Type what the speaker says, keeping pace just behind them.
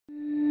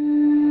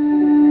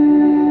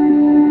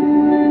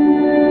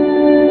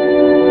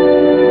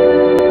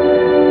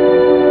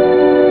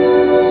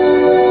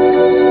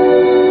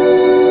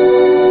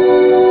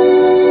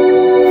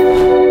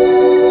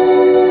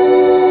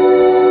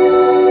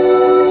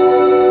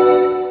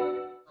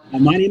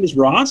My name is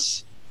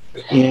Ross,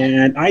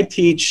 and I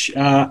teach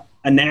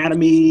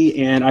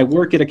anatomy, and I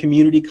work at a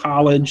community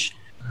college.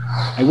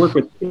 I work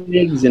with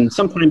pigs, and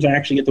sometimes I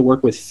actually get to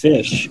work with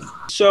fish.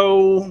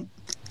 So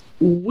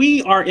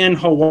we are in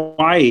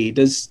Hawaii.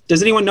 Does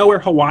anyone know where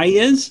Hawaii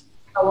is?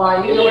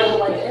 Hawaii. You know where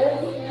Hawaii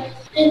is?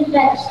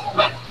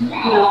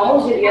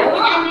 No, Julia.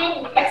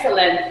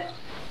 Excellent.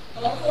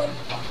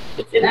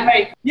 It's in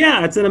America.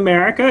 Yeah, it's in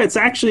America. It's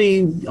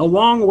actually a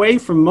long way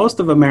from most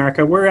of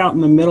America. We're out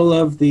in the middle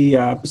of the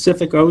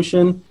Pacific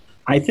Ocean.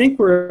 I think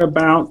we're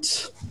about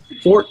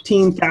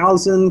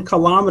 14,000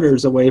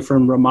 kilometers away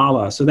from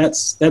Ramallah, so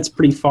that's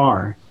pretty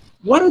far.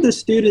 What are the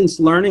students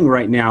learning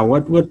right now?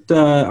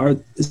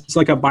 It's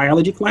like a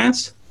biology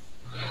class?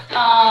 We're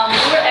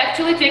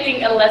actually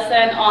taking a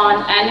lesson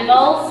on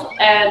animals,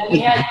 and we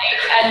had 8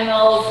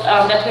 animals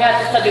that we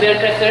had to study their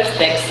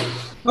characteristics.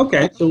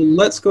 Okay, so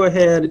let's go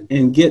ahead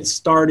and get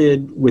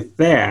started with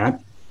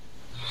that.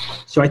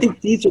 So I think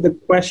these are the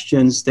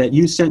questions that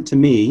you sent to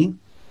me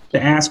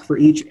to ask for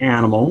each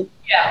animal.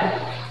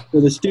 Yeah.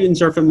 So the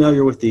students are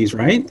familiar with these,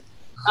 right?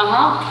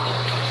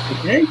 Uh-huh.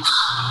 Okay.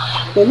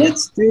 So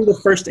let's do the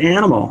first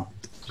animal.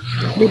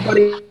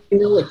 Anybody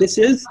know what this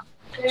is?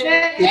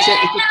 It's a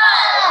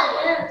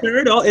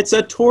turtle. It's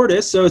a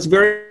tortoise, so it's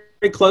very,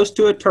 very close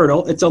to a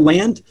turtle. It's a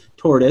land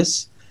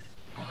tortoise.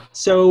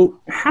 So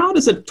how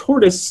does a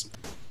tortoise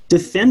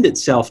defend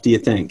itself, do you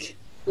think?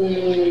 With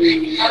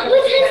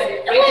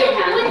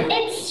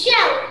its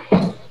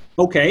shell.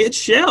 Okay, its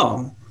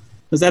shell.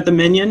 Was that the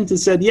minion that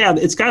said, yeah,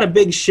 it's got a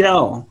big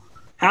shell.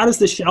 How does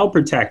the shell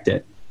protect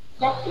it?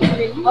 How does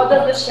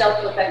the shell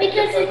protect it?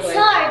 Because it's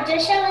hard. The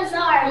shell is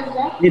hard.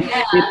 It's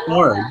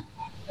hard.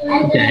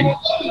 Okay.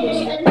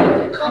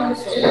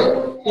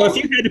 So if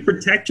you had to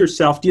protect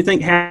yourself, do you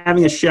think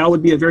having a shell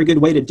would be a very good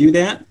way to do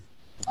that?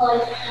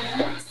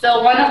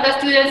 So one of the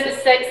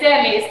students,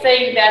 Sammy, is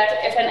saying that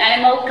if an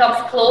animal comes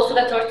close to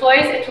the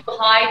tortoise, it will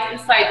hide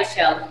inside the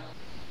shell.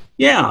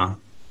 Yeah.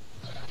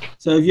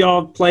 So if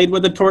y'all played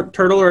with a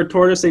turtle or a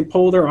tortoise, they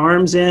pull their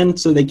arms in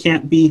so they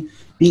can't be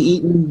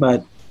eaten,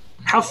 but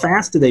how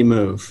fast do they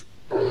move?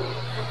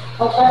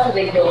 How fast do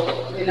they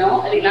go? You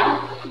know,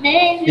 Alina?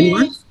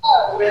 Very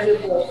slow.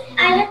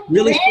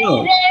 Really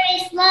slow. Very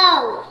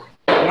slow.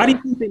 Why do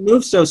you think they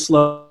move so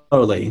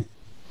slowly?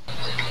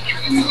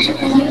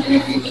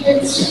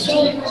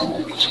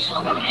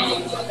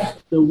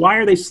 So why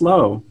are they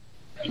slow?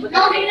 They're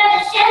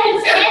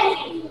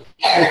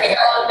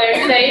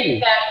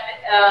saying that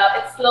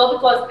it's slow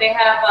because they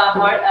have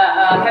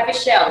a heavy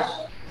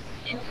shell.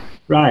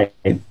 Right,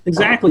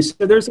 exactly. So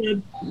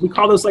we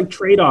call those like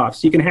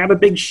trade-offs. You can have a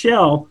big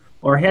shell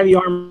or heavy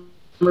armor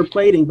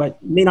plating, but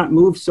may not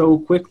move so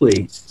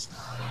quickly.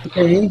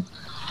 Okay.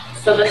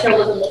 So the shell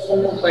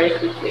doesn't move very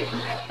quickly.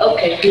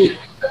 Okay.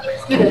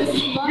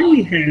 Here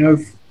we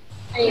have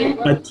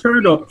a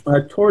turtle,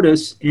 a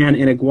tortoise, and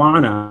an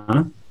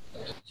iguana.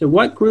 So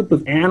what group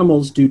of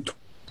animals do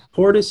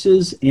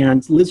tortoises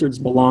and lizards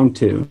belong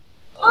to?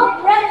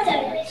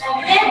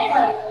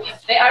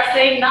 They are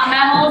saying not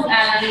mammals,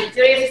 and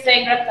Julius is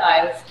saying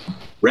reptiles.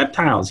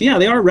 Reptiles, yeah,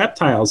 they are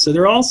reptiles. So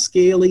they're all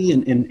scaly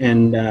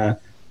and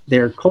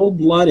they're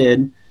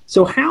cold-blooded.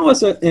 So how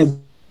is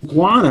an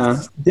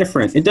iguana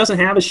different? It doesn't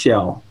have a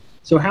shell.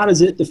 So how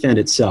does it defend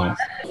itself?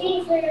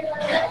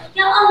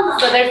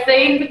 So they're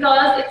saying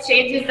because it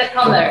changes the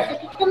color.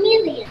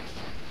 Chameleon.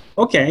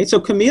 Okay, so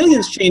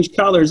chameleons change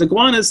colors.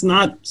 Iguanas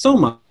not so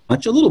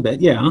much, a little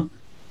bit, yeah.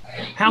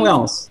 How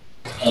else?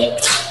 They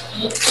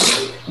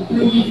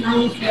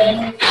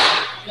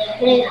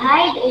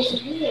hide is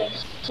weird.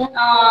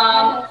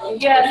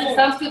 Yes,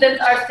 some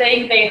students are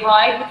saying they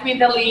hide between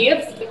the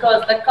leaves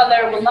because the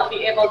color will not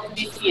be able to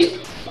be seen.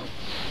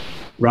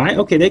 Right,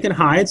 okay, they can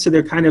hide, so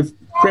they're kind of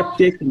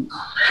cryptic.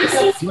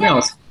 What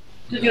else?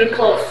 You're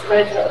close,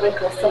 right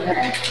close to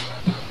him.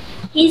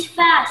 He's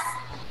fast.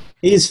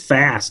 He's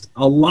fast,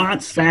 a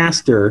lot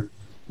faster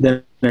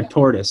than a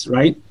tortoise,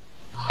 right?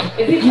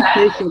 Is he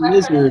fast? Take a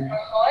lizard.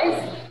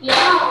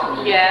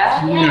 Yeah.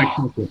 Yeah. Yeah,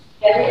 catch it.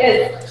 Yeah, he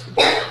is.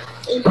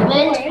 It's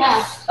very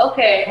fast.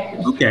 Okay.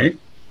 Okay.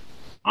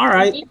 All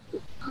right.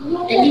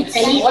 What is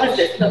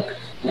this? Look.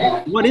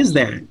 What is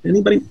that?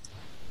 Anybody?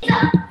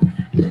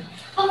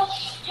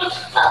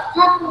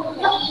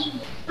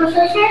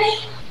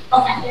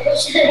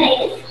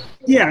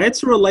 Yeah,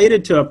 it's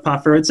related to a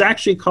puffer. It's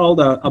actually called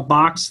a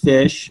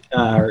boxfish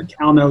or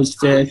cow-nosed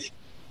fish.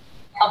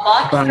 A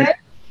box fish?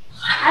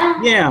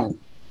 Yeah.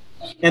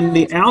 And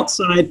the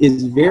outside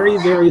is very,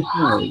 very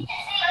hard.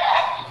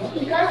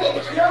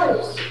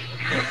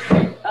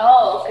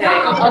 Oh, okay.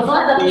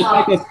 It's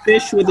like a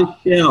fish with a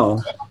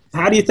shell.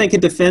 How do you think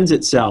it defends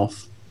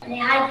itself?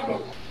 Maybe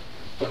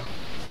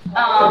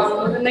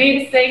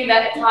saying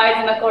that it hides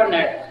in the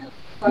corner.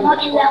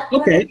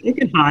 Okay, it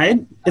can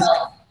hide. It's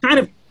kind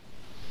of.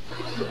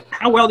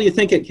 How well do you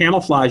think it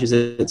camouflages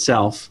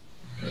itself?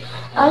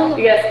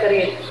 Yes,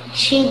 Kareem.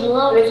 She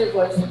blows.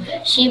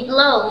 She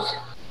blows.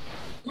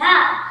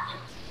 Yeah.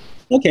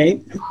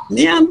 Okay,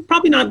 yeah,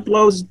 probably not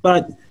blows,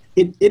 but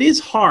it is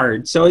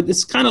hard. So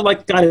it's kind of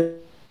like got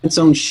its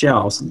own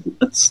shell. So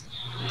let's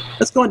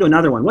go into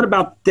another one. What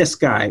about this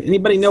guy?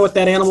 Anybody know what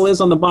that animal is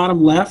on the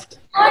bottom left?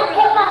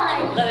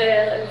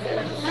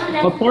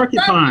 A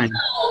porcupine.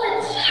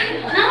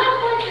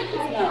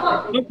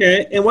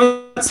 Okay, and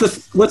what's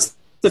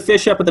the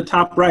fish up at the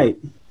top right?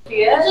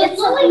 Yes.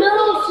 It's a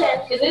little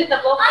fish. Is it the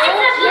bull?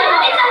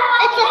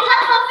 It's a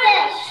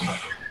pufferfish.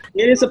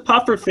 It is a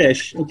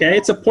pufferfish. Okay,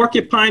 it's a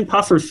porcupine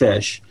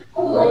pufferfish.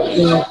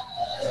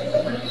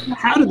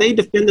 How do they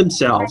defend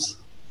themselves?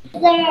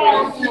 But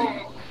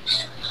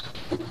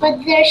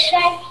they're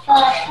sharp,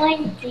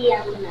 pointy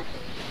on them.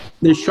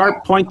 They're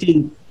sharp,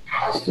 pointy.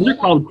 They're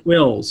called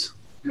quills.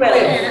 Do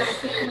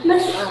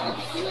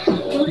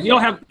y'all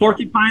have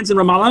porcupines in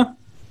Ramallah?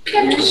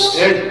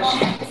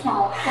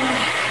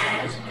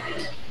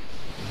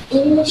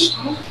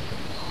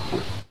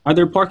 Are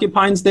there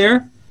porcupines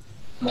there?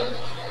 Do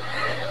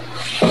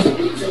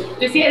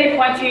you see any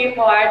pointy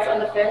parts on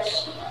the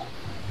fish?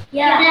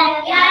 Yeah,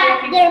 they're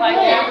good.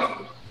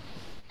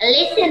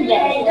 Listen,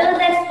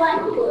 they're fun.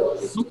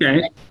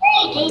 Okay.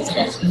 Very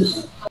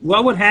dangerous.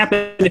 What would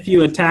happen if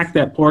you attacked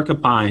that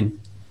porcupine?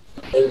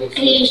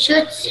 He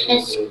shoots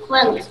his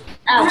quills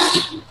out.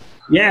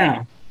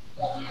 Yeah.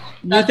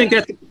 You think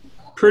that's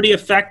pretty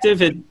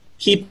effective at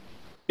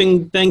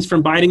keeping things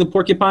from biting a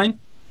porcupine?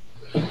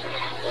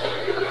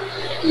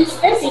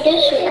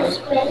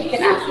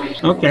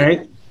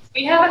 Okay.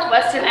 We have a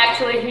question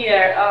actually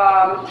here.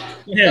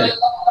 Yeah. A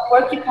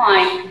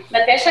porcupine.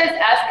 Natasha is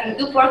asking,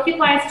 do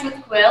porcupines shoot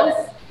quills?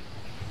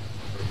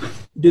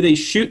 Do they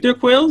shoot their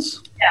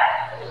quills?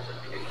 Yeah.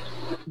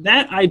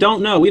 That I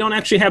don't know. We don't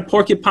actually have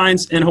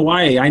porcupines in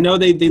Hawaii. I know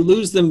they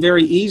lose them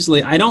very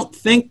easily. I don't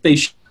think they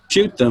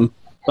shoot them,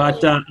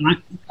 but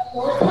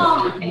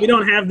we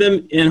don't have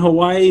them in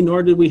Hawaii,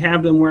 nor did we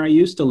have them where I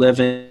used to live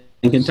in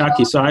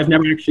Kentucky, so I've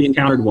never actually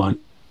encountered one.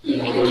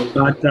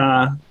 But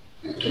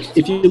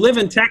if you live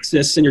in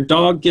Texas and your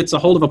dog gets a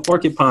hold of a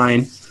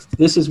porcupine,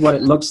 this is what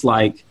it looks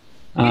like.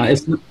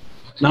 It's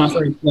not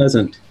very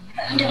pleasant.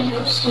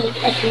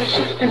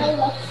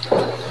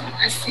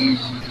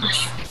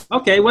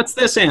 Okay, what's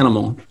this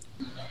animal?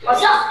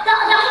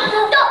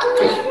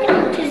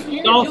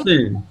 Dolphin.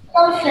 Dolphin.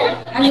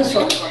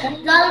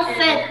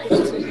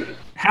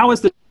 How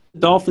is the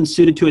dolphin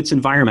suited to its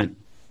environment?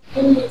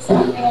 Do we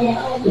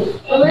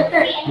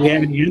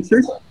have any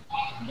answers?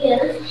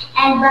 Yes,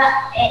 but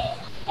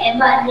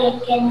they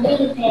can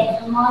breathe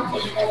in water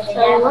because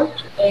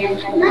they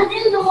have not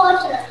in the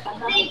water.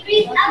 They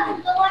breathe out of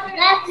the water.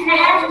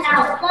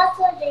 That's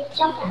what they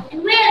jump out.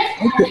 And where?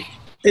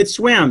 It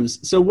swims.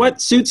 So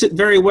what suits it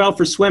very well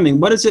for swimming?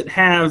 What does it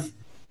have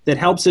that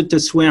helps it to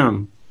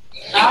swim?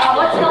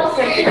 What else?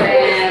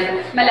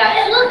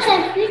 It looks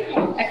like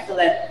flippers.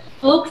 Excellent.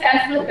 Flukes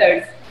and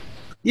flippers.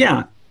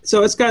 Yeah.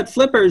 So it's got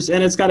flippers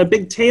and it's got a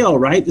big tail,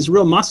 right? It's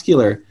real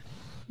muscular.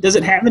 Does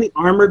it have any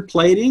armored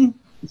plating?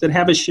 Does it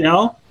have a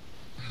shell?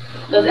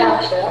 Does it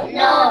have a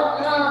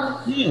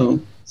shell? No. No.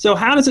 So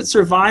how does it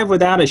survive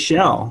without a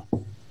shell?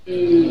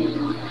 It's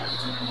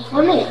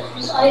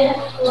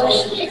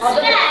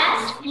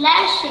fast.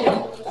 Splashing.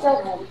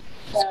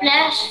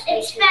 Splash.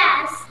 It's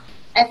fast.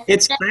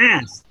 It's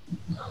fast.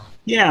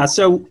 Yeah.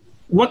 So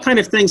what kind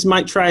of things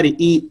might try to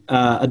eat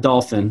a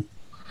dolphin?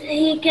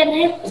 He can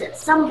hit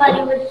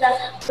somebody with his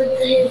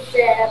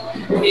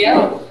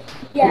Yeah.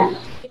 yeah.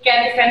 It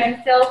can defend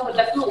himself with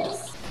the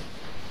flukes.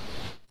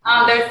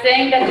 They're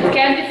saying that it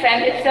can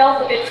defend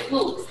itself with its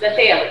flukes, the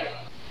tail.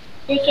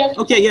 They can.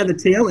 Okay, yeah, the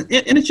tail, and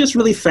it's just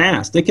really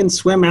fast. It can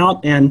swim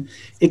out, and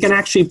it can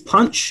actually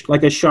punch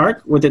like a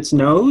shark with its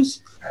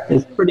nose.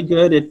 It's pretty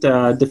good at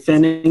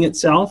defending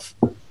itself.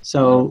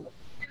 So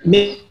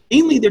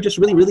mainly, they're just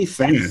really, really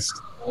fast.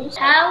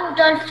 How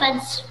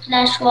dolphins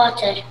splash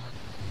water?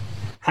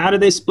 How do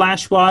they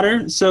splash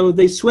water? So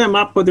they swim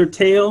up with their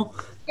tail,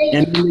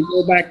 and then they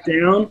go back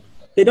down.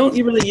 They don't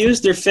really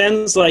use their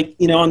fins like,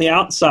 on the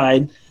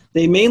outside.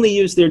 They mainly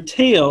use their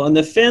tail, and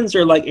the fins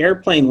are like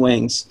airplane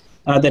wings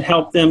that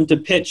help them to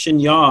pitch and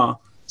yaw.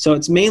 So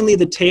it's mainly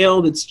the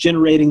tail that's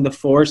generating the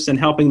force and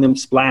helping them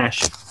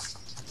splash.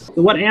 So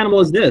what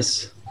animal is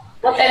this?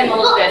 What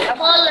animal is this?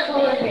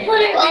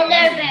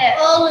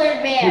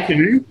 Polar bear.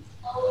 Okay.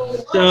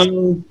 So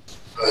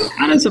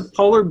how does a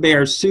polar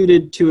bear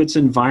suited to its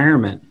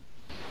environment?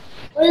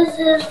 This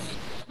is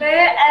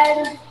bear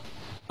and.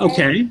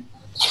 Okay.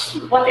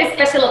 What is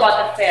special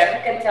about the bear?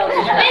 You can tell me.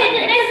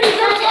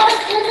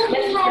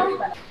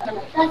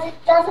 It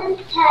doesn't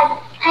have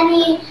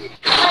any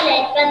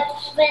color, but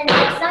when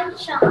the sun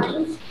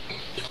shines,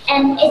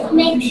 and it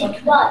makes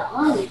it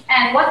white.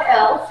 And what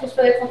else? Just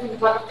tell us something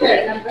about the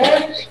bear. Remember?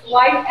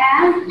 White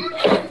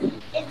and?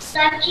 It's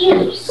like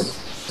juice.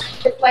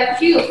 It's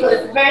like you, so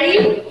it's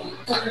very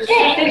Thick. It's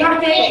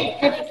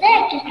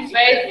thick. It's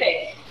very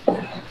thick.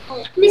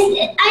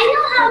 I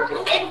know how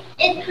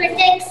it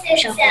protects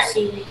itself.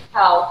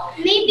 How?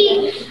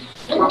 Maybe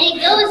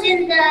it goes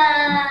in the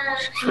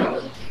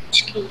snow.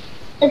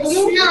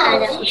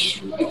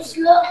 It's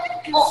snow.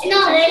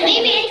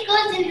 Maybe it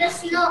goes in the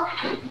snow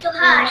to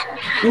hide.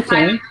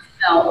 Okay.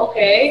 No,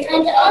 okay.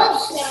 And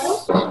also,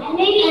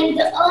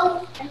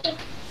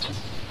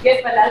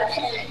 Yes, Malal.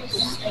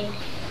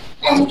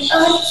 And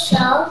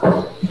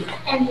also,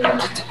 and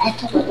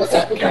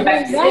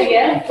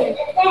Bacteria. It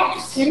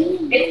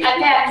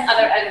attacks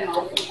other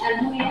animals.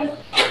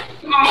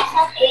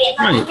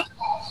 Right.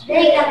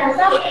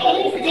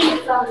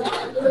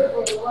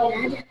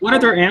 What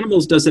other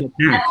animals does it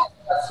attack?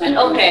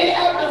 Okay,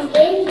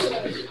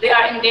 they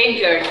are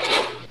endangered.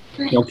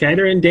 Okay,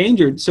 they're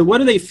endangered. So what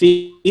do they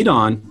feed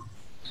on?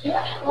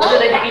 What do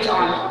they feed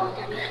on?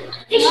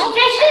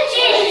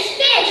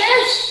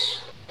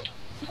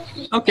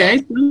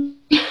 Okay,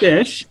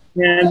 fish,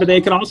 but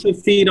they could also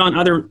feed on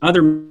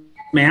other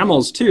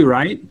mammals too,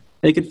 right?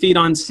 They could feed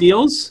on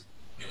seals.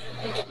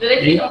 Do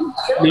they feed on?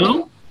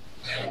 No.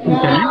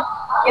 Okay.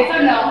 Yes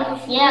or no?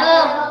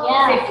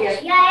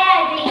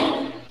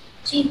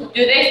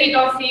 Do they feed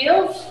on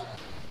seals?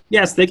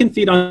 Yes, they can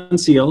feed on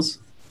seals.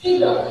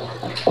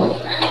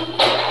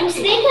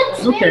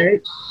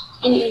 Okay.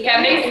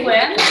 Can they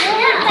swim?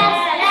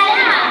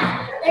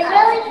 They're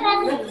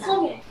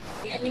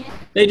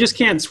They just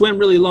can't swim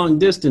really long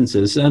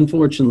distances,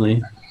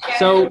 unfortunately.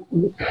 So,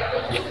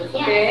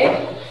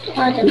 Okay.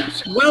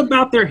 what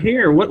about their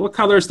hair? What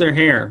color is their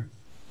hair?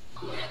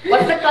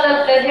 What's the color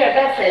of their hair?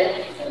 That's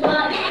it.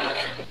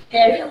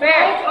 They're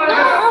red or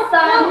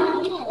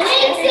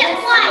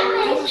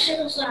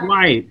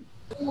White.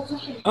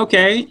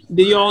 Okay.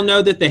 Do you all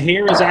know that the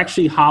hair is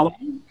actually hollow?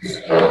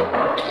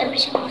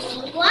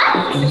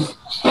 What?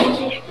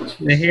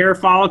 The hair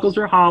follicles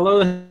are hollow.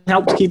 It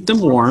helps keep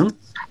them warm.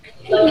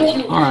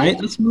 All right,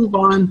 let's move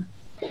on.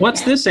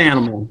 What's this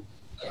animal?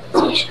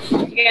 Yeah,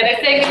 they're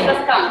saying it's a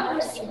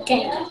skunk.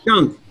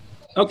 Skunk.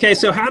 Okay,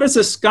 so how does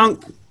a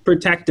skunk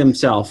protect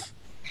himself?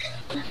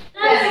 No,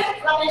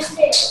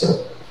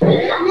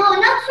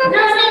 not from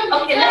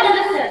Okay,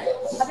 listen.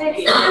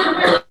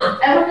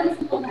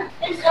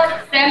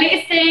 Sammy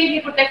is saying he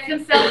protects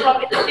himself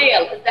from its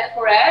tail. Is that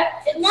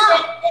correct? No,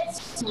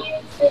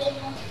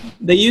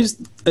 They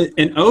use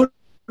an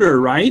odor,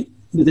 right?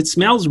 It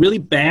smells really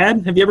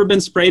bad. Have you ever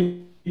been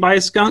sprayed by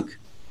a skunk?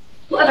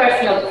 Who other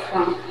smells the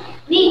skunk?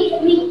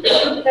 me.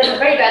 That's a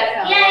very bad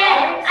smell.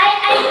 Yeah, I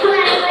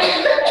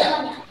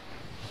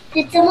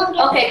Did someone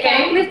get Okay,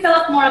 can you please tell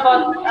us more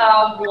about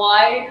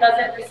why does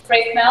it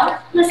spray smell?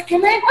 Miss,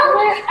 can I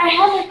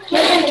have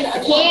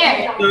a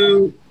can.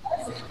 So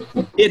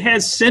it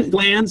has scent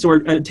glands or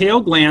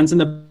tail glands in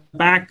the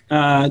back,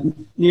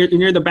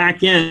 near the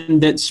back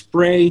end that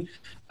spray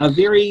a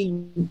very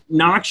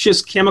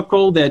noxious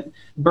chemical that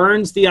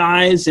burns the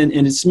eyes and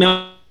it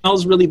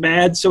smells really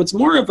bad. So it's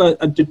more of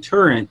a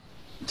deterrent.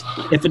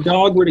 If a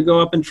dog were to go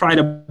up and try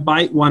to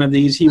bite one of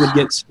these, he would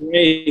get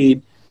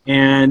sprayed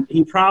and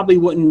he probably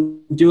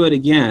wouldn't do it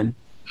again.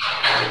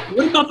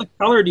 What about the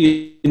color do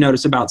you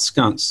notice about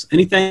skunks?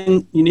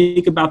 Anything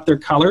unique about their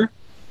color?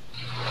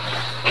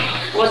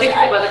 What do you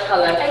think about the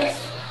color?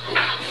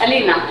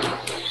 Alina,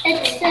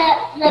 It's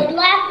the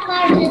black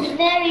part is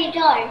very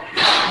dark.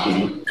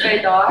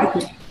 very dark.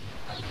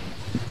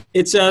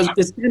 It's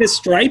kind of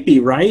stripy,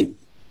 right?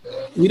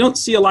 We don't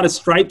see a lot of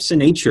stripes in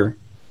nature.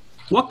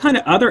 What kind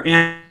of other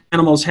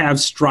animals have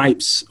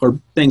stripes or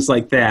things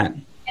like that?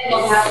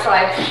 Animals have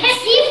stripes.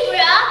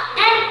 Zebra.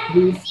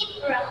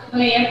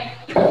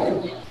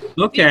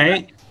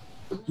 Okay.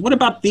 What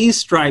about these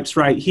stripes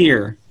right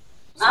here?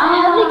 I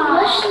have a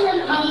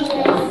question of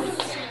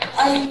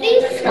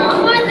these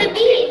are the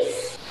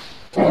bees.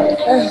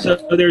 So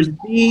there's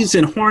bees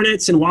and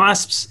hornets and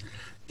wasps.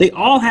 They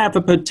all have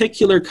a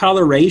particular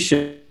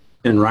coloration,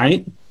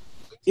 right?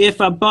 If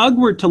a bug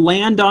were to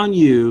land on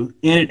you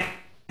and it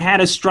had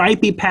a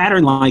stripy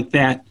pattern like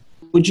that,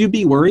 would you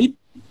be worried?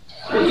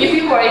 Would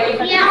you be worried?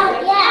 Yeah.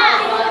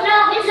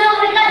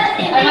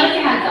 Another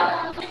hands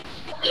up.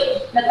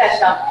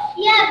 Natasha.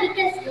 Yeah,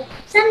 because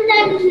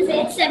sometimes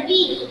it's a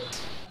bee.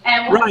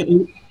 And Right.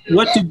 And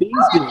what do bees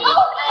do?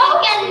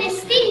 It can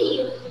sting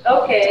you.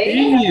 okay.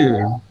 Sting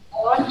you.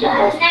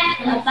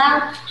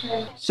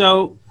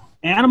 So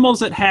animals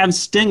that have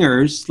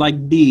stingers,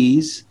 like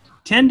bees,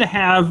 tend to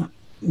have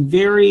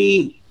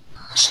very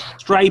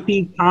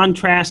stripy,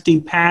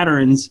 contrasting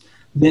patterns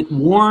that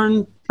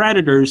warn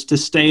predators to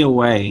stay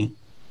away.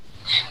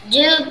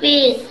 Do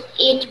bees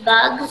eat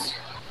bugs?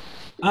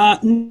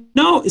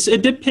 No,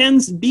 it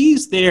depends.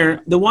 Bees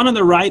there, the one on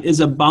the right is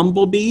a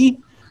bumblebee.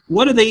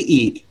 What do they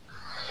eat?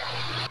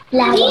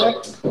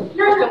 Flowers. So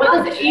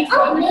what does it eat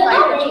from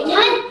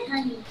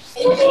inside?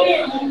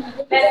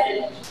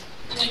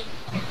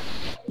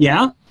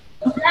 Yeah?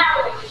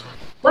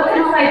 What's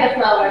inside the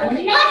flower?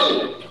 Honey.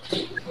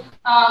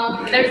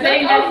 They're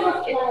saying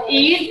that it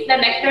eats the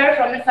nectar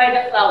from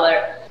inside the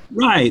flower.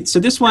 Right. So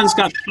this one's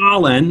got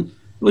pollen,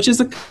 which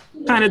is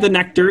kind of the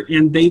nectar,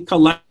 and they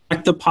collect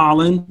the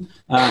pollen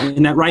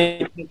in that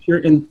right picture,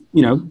 and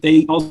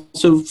they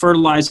also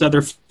fertilize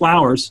other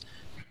flowers.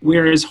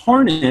 Whereas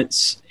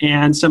hornets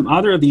and some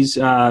other of these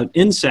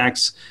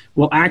insects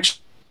will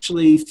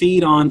actually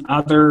feed on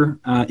other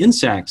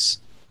insects.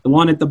 The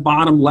one at the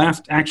bottom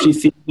left actually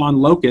feeds on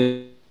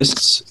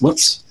locusts,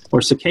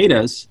 or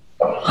cicadas.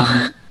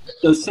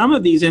 So some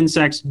of these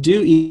insects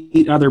do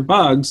eat other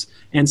bugs,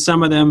 and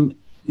some of them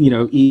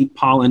eat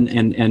pollen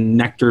and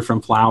nectar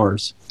from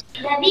flowers.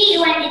 The bee,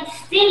 when it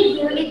stings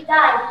you, it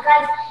dies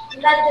because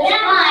the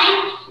spine,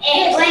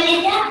 when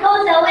it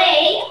goes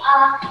away,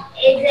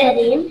 it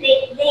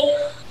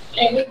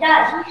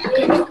dies.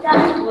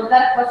 Was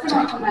that a question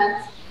or comment?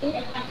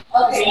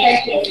 Okay,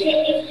 thank you.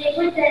 If they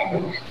put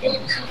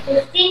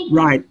the sting.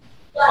 Right.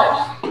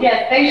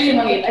 Yes, thank you,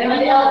 Monique.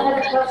 Anybody else have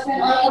a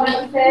question or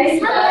comment to say?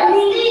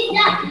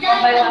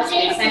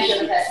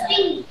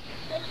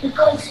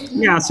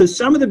 Yeah, so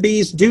some of the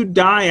bees do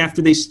die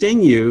after they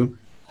sting you.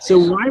 So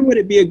why would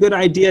it be a good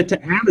idea to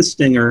add a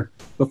stinger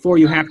before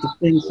you have to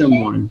sting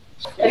someone?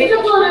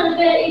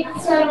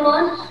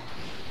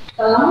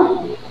 Salmon.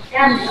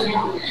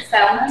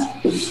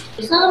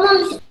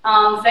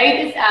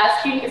 Zaid is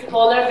asking, is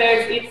polar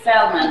bears eat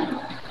salmon?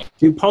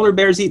 Do polar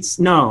bears eat?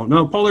 No.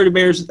 Polar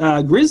bears,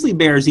 grizzly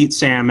bears eat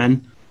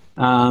salmon.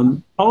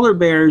 Polar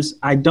bears,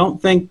 I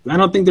don't think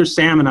there's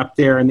salmon up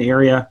there in the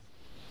area.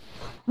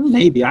 Well,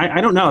 maybe I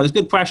don't know. It's a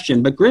good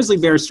question, but grizzly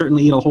bears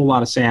certainly eat a whole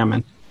lot of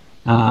salmon.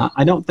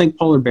 I don't think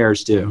polar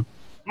bears do.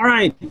 All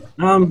right.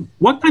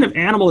 What kind of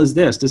animal is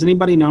this? Does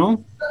anybody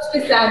know? What's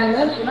this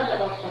animal?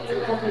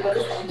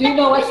 Do you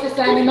know what's this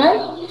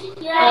animal?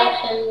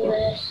 Yeah,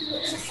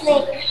 it's a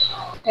snake.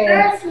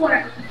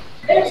 Earthworm.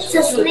 It's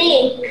a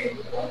snake.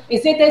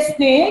 Is it a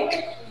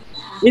snake?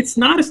 It's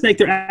not a snake.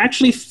 They're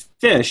actually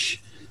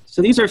fish.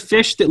 So these are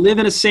fish that live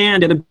in a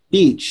sand at a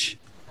beach.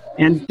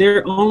 And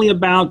they're only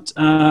about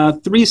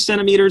 3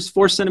 centimeters,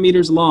 4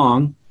 centimeters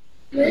long.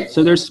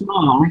 So they're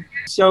small.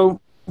 So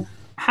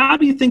how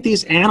do you think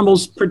these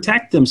animals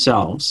protect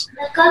themselves?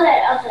 The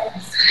color of it.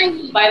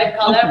 By the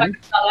color, by the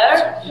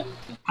color.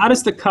 How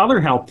does the color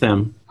help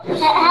them? It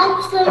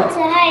helps them to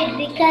hide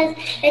because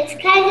it's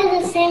kind of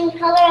the same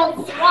color as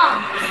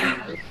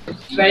rocks.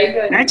 Very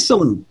good.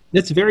 Excellent.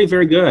 That's very,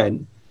 very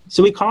good.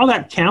 So we call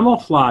that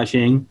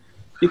camouflaging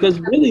because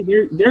really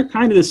they're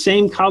kind of the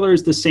same color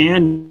as the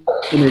sand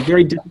and they're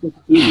very difficult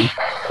to see.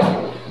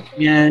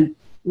 And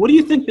what do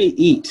you think they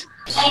eat?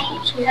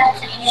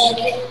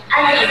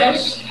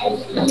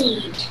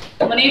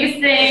 Monique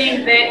is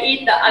saying they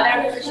eat the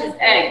other fish's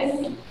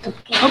eggs.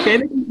 Okay,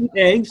 they can eat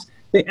eggs.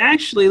 They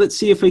actually, let's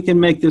see if we can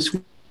make this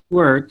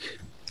work.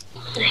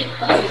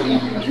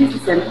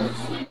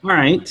 All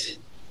right.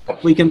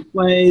 We can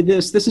play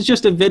this. This is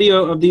just a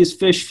video of these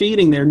fish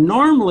feeding. They're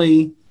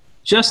normally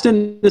just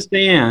in the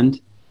sand,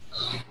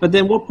 but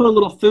then we'll put a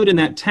little food in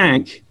that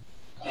tank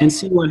and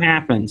see what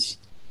happens.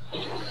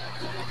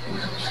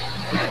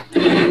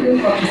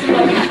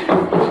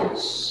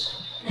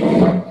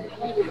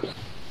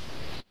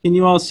 Can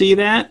you all see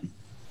that?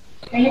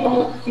 Can you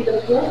all see the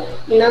food?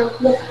 No.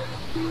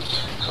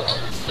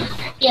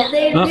 Yeah,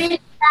 they're really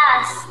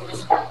fast.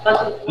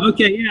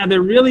 Okay, yeah,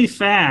 they're really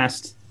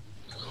fast.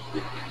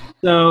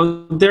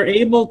 So they're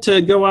able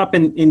to go up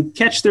and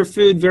catch their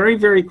food very,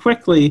 very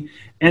quickly,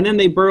 and then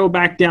they burrow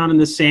back down in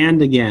the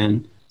sand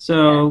again.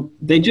 So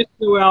they just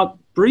go out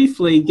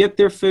briefly, get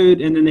their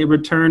food, and then they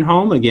return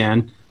home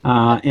again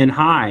and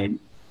hide.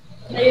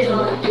 Fast.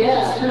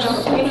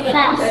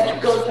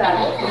 Goes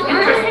fast.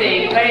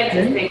 Interesting. Very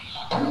interesting.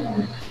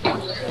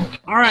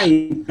 All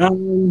right.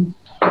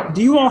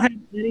 Do you all have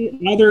any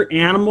other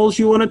animals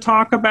you want to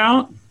talk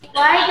about?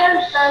 Why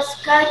does the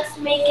skunks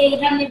make a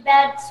really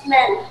bad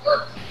smell?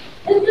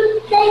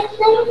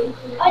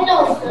 I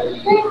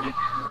know.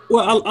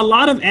 Well, a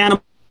lot of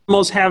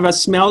animals have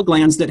smell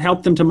glands that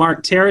help them to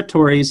mark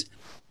territories,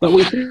 but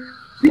we think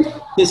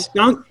the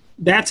skunk,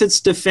 that's its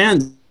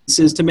defense,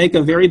 is to make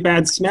a very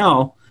bad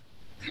smell,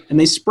 and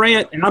they spray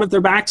it out of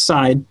their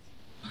backside,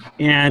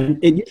 and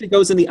it usually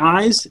goes in the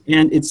eyes,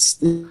 and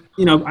it's,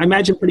 I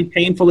imagine pretty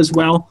painful as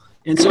well,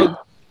 and so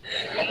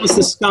it gives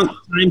the skunk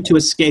time to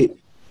escape,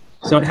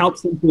 so it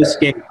helps them to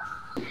escape.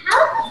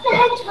 How does the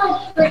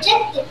hedgehog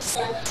protect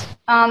itself?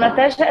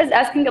 Natasha is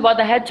asking about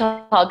the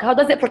hedgehog. How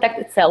does it protect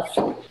itself?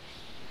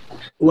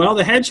 Well,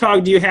 the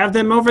hedgehog, do you have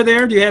them over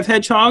there? Do you have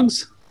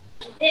hedgehogs?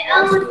 They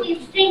almost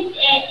extinct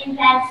in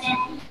that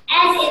sense,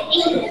 as it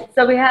is.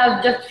 So we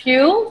have just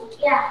few?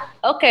 Yeah.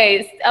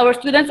 Okay, our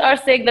students are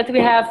saying that we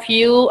have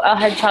few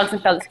hedgehogs in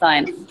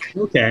Palestine.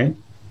 Okay.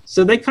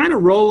 So they kind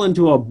of roll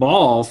into a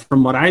ball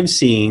from what I've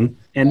seen,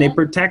 and they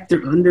protect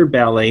their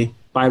underbelly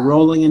by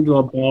rolling into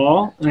a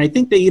ball. And I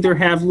think they either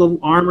have little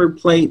armor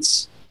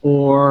plates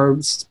or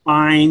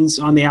spines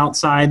on the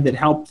outside that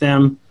help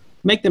them,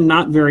 make them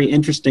not very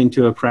interesting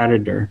to a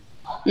predator.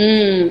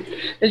 Did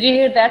you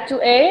hear that too,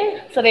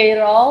 A? So they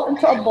roll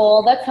into a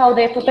ball. That's how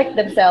they protect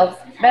themselves.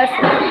 Best.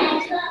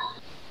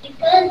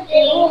 Because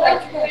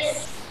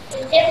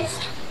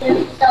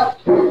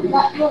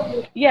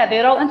Yeah, they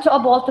roll into a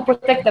ball to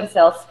protect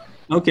themselves.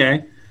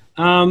 Okay.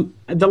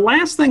 The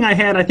last thing I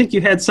had, I think you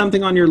had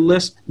something on your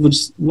list,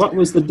 was what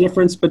was the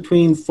difference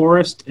between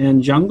forest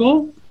and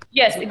jungle?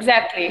 Yes,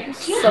 exactly.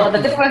 So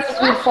the difference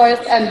between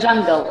forest and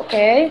jungle,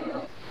 okay?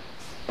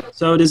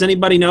 So does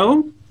anybody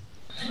know?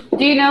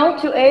 Do you know,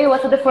 2A,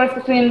 what's the difference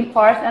between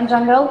forest and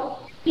jungle?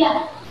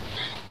 Yeah.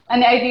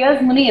 Any ideas?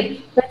 Munir,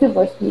 let's do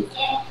first, please.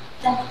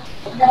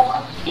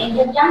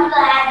 The jungle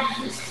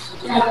has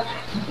like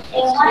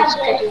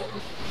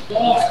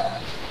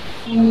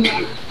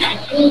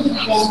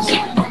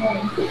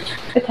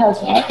It has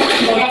what?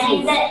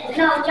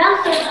 No,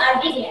 jungles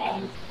are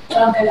bigger.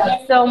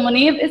 So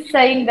Munib is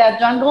saying that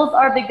jungles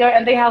are bigger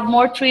and they have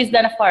more trees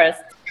than a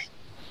forest.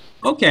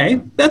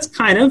 Okay, that's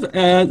kind of.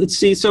 Let's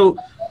see. So,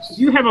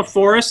 do you have a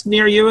forest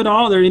near you at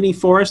all? Are there any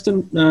forest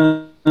in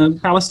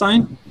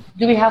Palestine?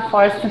 Do we have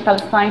forests in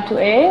Palestine to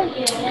A?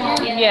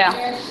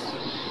 Yeah.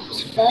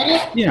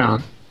 Yeah.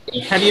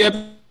 Have you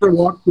ever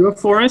walked through a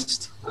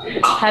forest?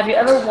 Have you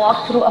ever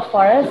walked through a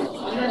forest?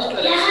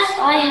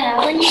 I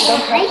have. When you go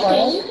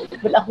hiking,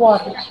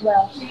 بالأهوار as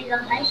well.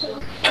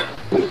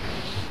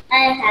 I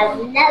have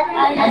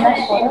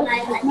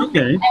never.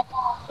 Okay.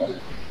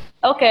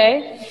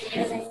 Okay.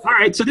 All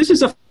right. So this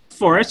is a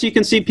forest. You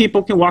can see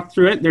people can walk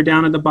through it. They're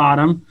down at the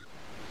bottom.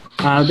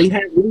 They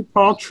have really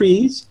tall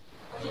trees,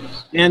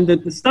 and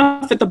the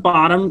stuff at the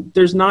bottom,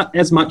 there's not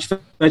as much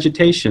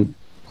vegetation.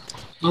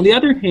 On the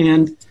other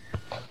hand,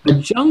 a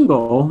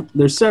jungle,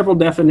 there's several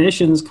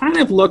definitions, kind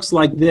of looks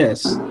like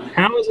this.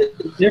 How is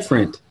it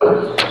different?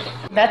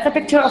 That's a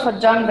picture of a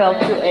jungle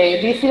to A.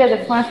 Do you see the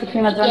difference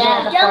between a jungle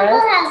and a Jungle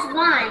forest? has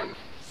vines.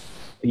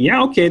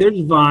 Yeah, okay,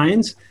 there's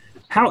vines.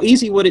 How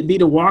easy would it be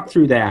to walk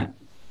through that?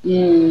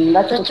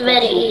 That's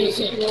very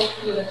easy.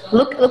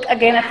 Look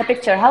again at the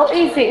picture. How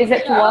easy is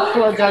it to walk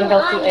through a jungle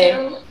to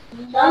A?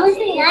 The only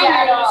thing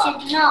I know you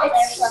should know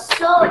it's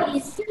so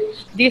easy.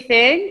 Do you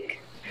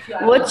think?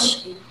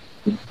 Which?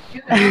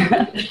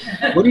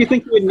 What do you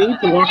think you would need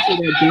to walk through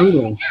that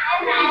jungle?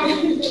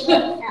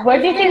 Where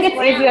do you think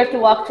it's easier to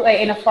walk to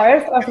A, in a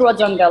forest or through a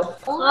jungle?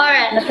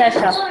 Forest.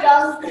 Natasha.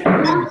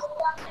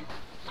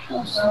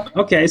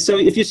 Okay, so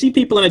if you see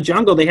people in a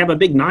jungle, they have a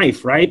big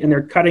knife, right? And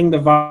they're cutting the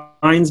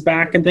vines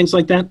back and things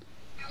like that.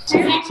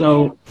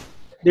 So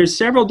there's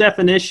several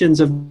definitions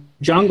of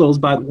jungles,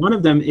 but one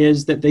of them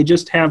is that they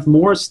just have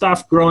more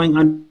stuff growing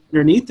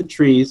underneath the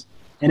trees,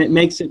 and it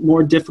makes it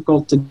more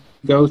difficult to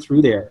go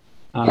through there.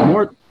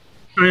 More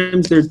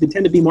times they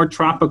tend to be more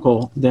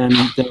tropical than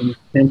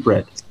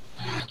temperate.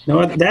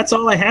 No, that's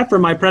all I have for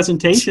my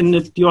presentation.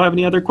 If you all have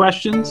any other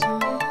questions?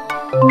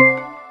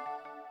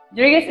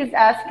 Darius is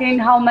asking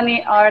how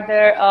many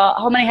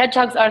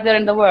hedgehogs are there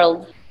in the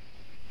world?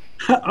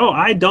 Oh,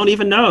 I don't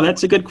even know.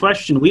 That's a good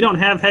question. We don't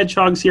have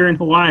hedgehogs here in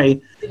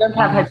Hawaii. We don't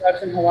have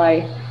hedgehogs in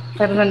Hawaii,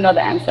 so I don't know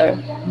the answer.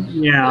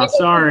 Yeah,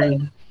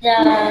 sorry.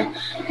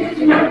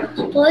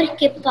 The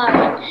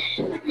porcupine,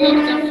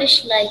 there's a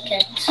fish like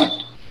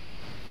it.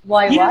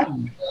 Why Yeah.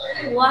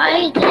 what?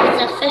 Why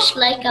there's a fish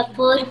like a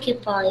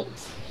porcupine?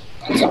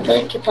 It's a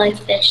porcupine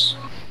fish.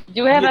 Do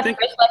you have You a think-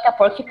 fish like a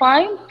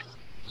porcupine?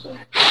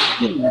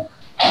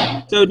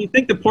 So do you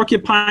think the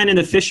porcupine and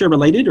the fish are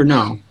related or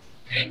no?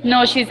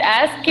 No, she's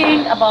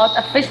asking about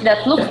a fish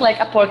that looks like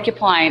a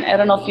porcupine. I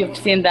don't know if you've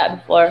seen that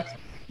before.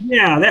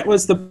 Yeah, that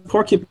was the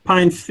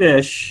porcupine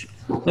fish.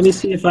 Let me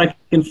see if I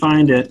can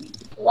find it.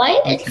 Why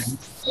is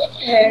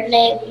her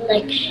name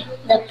like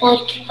the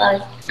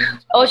porcupine?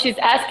 Oh, she's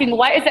asking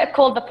why is it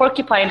called the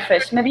porcupine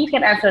fish? Maybe you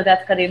can answer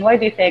that, Karin. Why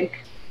do you think?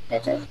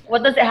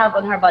 What does it have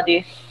on her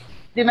body?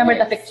 Do you remember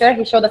the picture?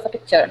 He showed us a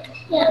picture.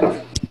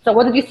 Yeah. So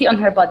what did you see on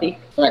her body?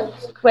 Well,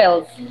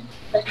 Quills.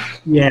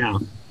 Yeah.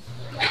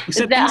 Is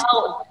Except that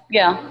how?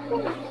 Yeah.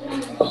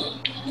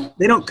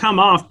 they don't come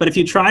off, but if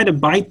you try to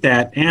bite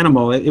that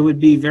animal, it would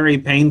be very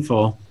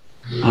painful.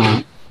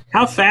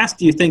 How fast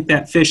do you think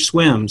that fish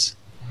swims?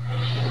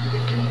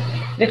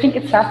 Do you think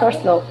it's fast or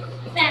slow?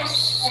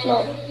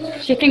 slow.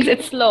 She thinks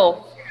it's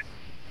slow.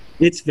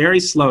 It's very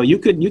slow. You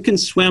can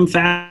swim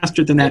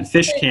faster than that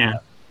fish can.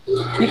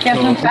 You can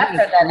swim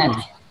faster than it.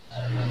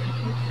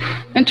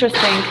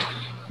 Interesting.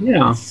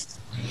 Yeah.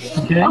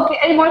 Okay. Okay,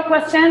 any more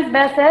questions,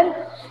 Basil?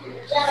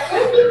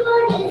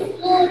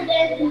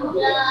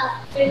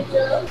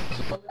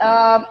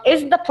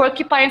 Is the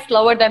porcupine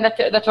slower than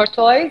the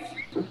tortoise?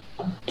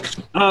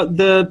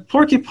 The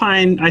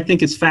porcupine, I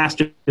think, is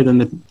faster than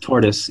the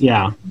tortoise.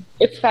 Yeah.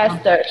 It's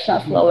faster, it's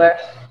not slower.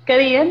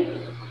 Korean?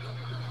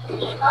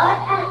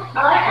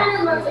 Are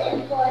animals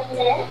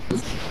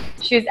important?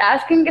 She's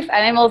asking if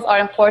animals are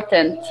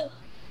important.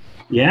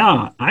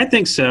 Yeah, I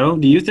think so.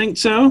 Do you think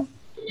so?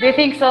 Do you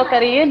think so,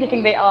 Korean? Do you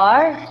think they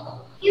are?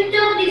 You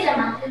told me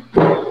something.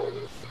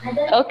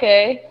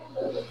 Okay.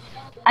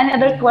 Any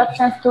other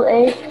questions to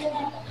A?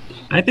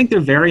 I think they're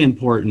very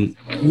important.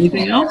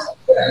 Anything else?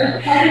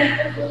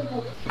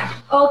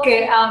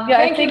 Okay, I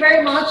thank you think-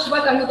 very much.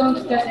 What are you going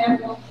to tell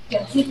him?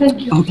 Yes,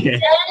 thank you. Okay.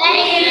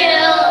 Thank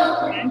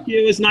you. Thank you.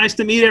 It's nice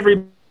to meet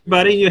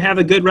everybody. You have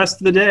a good rest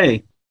of the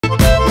day.